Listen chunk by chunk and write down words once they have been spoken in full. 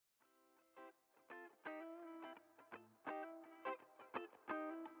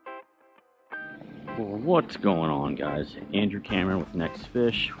What's going on, guys? Andrew Cameron with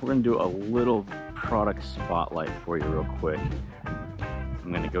NextFish. We're going to do a little product spotlight for you real quick. I'm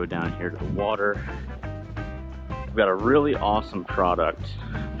going to go down here to the water. We've got a really awesome product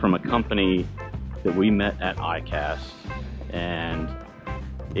from a company that we met at ICAST, and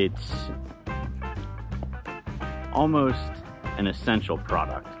it's almost an essential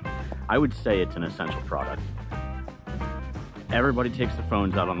product. I would say it's an essential product. Everybody takes their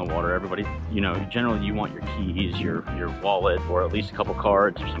phones out on the water. Everybody, you know, generally you want your keys, your wallet, or at least a couple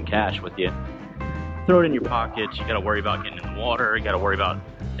cards or some cash with you. Throw it in your pockets. You gotta worry about getting in the water. You gotta worry about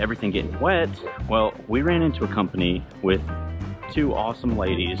everything getting wet. Well, we ran into a company with two awesome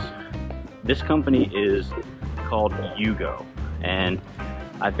ladies. This company is called uGO, and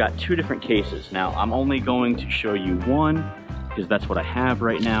I've got two different cases. Now, I'm only going to show you one because that's what I have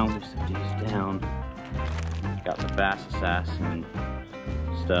right now. Let me set these down. Got the Bass Assassin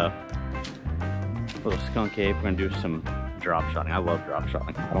stuff. Little skunk ape. We're gonna do some drop shotting. I love drop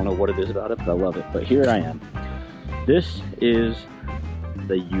shotting. I don't know what it is about it, but I love it. But here I am. This is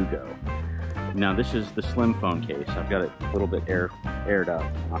the uGO. Now this is the slim phone case. I've got it a little bit aired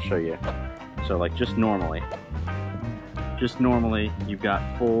up. I'll show you. So like just normally you've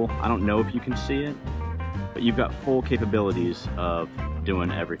got full, I don't know if you can see it, but you've got full capabilities of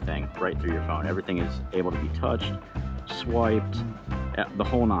doing everything right through your phone. Everything is able to be touched, swiped, the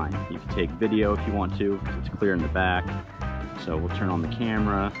whole nine. You can take video if you want to, because it's clear in the back. So we'll turn on the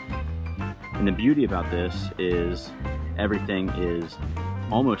camera. And the beauty about this is everything is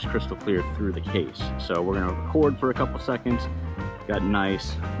almost crystal clear through the case. So we're gonna record for a couple seconds. Got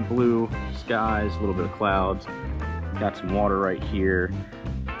nice blue skies, a little bit of clouds. Got some water right here.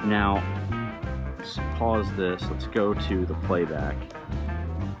 Now, let's pause this. Let's go to the playback.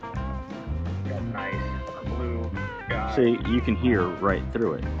 Got nice blue sky. See, you can hear right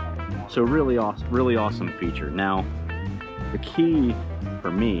through it. So really awesome feature. Now, the key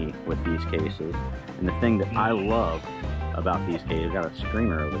for me with these cases, and the thing that I love about these cases, got a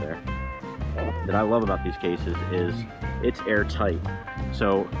screamer over there, that I love about these cases is it's airtight.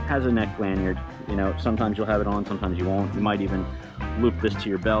 So it has a neck lanyard. You know, sometimes you'll have it on, sometimes you won't. You might even loop this to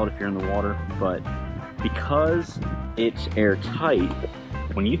your belt if you're in the water, but because it's airtight,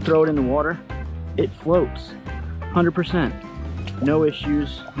 when you throw it in the water, it floats 100%. No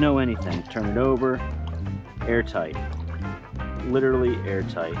issues, no anything. Turn it over, airtight. Literally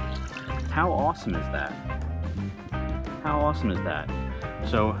airtight. How awesome is that? How awesome is that?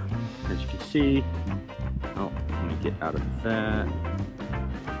 So, as you can see, oh, let me get out of that.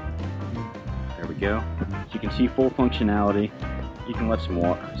 There we go. So you can see full functionality. You can let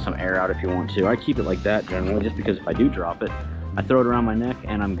some air out if you want to. I keep it like that generally, just because if I do drop it, I throw it around my neck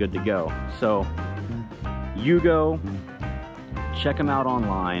and I'm good to go. So, uGO, check them out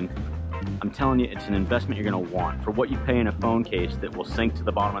online. I'm telling you, it's an investment you're gonna want. For what you pay in a phone case that will sink to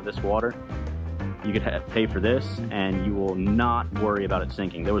the bottom of this water, you could pay for this and you will not worry about it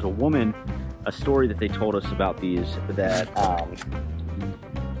sinking. There was a story that they told us about these, that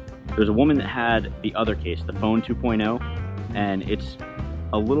there's a woman that had the other case, the phone 2.0, and it's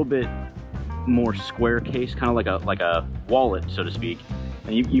a little bit more square case, kind of like a wallet, so to speak.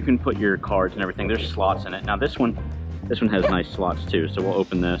 And you can put your cards and everything. There's slots in it. Now this one has nice slots too. So we'll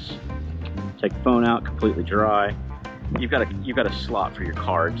open this, take the phone out, completely dry. You've got a slot for your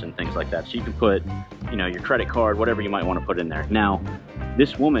cards and things like that. So you can put, you know, your credit card, whatever you might want to put in there. Now,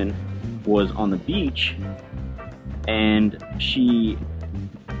 this woman was on the beach and she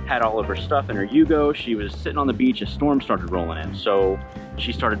had all of her stuff in her uGO. She was sitting on the beach, a storm started rolling in. So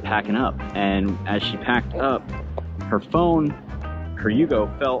she started packing up. And as she packed up, her phone, her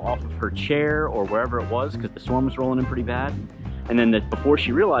uGO fell off of her chair or wherever it was because the storm was rolling in pretty bad. And then before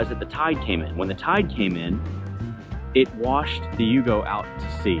she realized it, the tide came in. When the tide came in, it washed the uGO out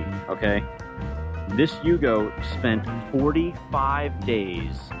to sea, okay? This uGO spent 45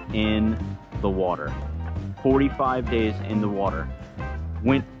 days in the water. 45 days in the water.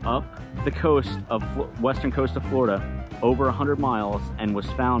 Went up the coast of western coast of Florida over 100 miles and was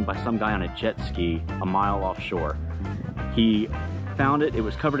found by some guy on a jet ski a mile offshore. He found it. It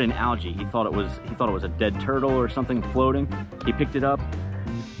was covered in algae. He thought it was a dead turtle or something floating. He picked it up,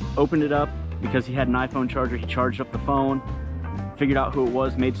 opened it up. Because he had an iPhone charger, he charged up the phone, figured out who it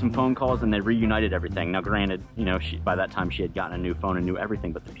was, made some phone calls, and they reunited everything. Now granted, you know, by that time she had gotten a new phone and knew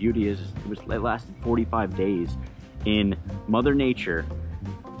everything, but the beauty is it lasted 45 days in Mother Nature.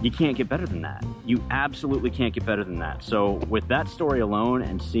 You can't get better than that. You absolutely can't get better than that. So with that story alone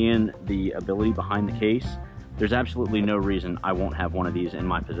and seeing the ability behind the case, there's absolutely no reason I won't have one of these in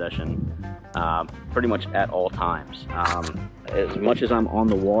my possession pretty much at all times. As much as I'm on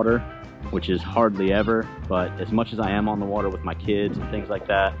the water, which is hardly ever, but as much as I am on the water with my kids and things like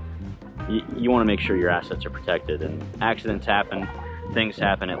that, you want to make sure your assets are protected. And accidents happen, things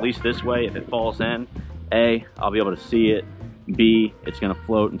happen. At least this way, if it falls in, A, I'll be able to see it, B, it's going to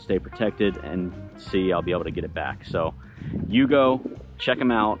float and stay protected, and C, I'll be able to get it back. So uGO, check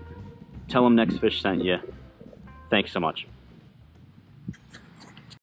them out, tell them NextFish sent you. Thanks so much.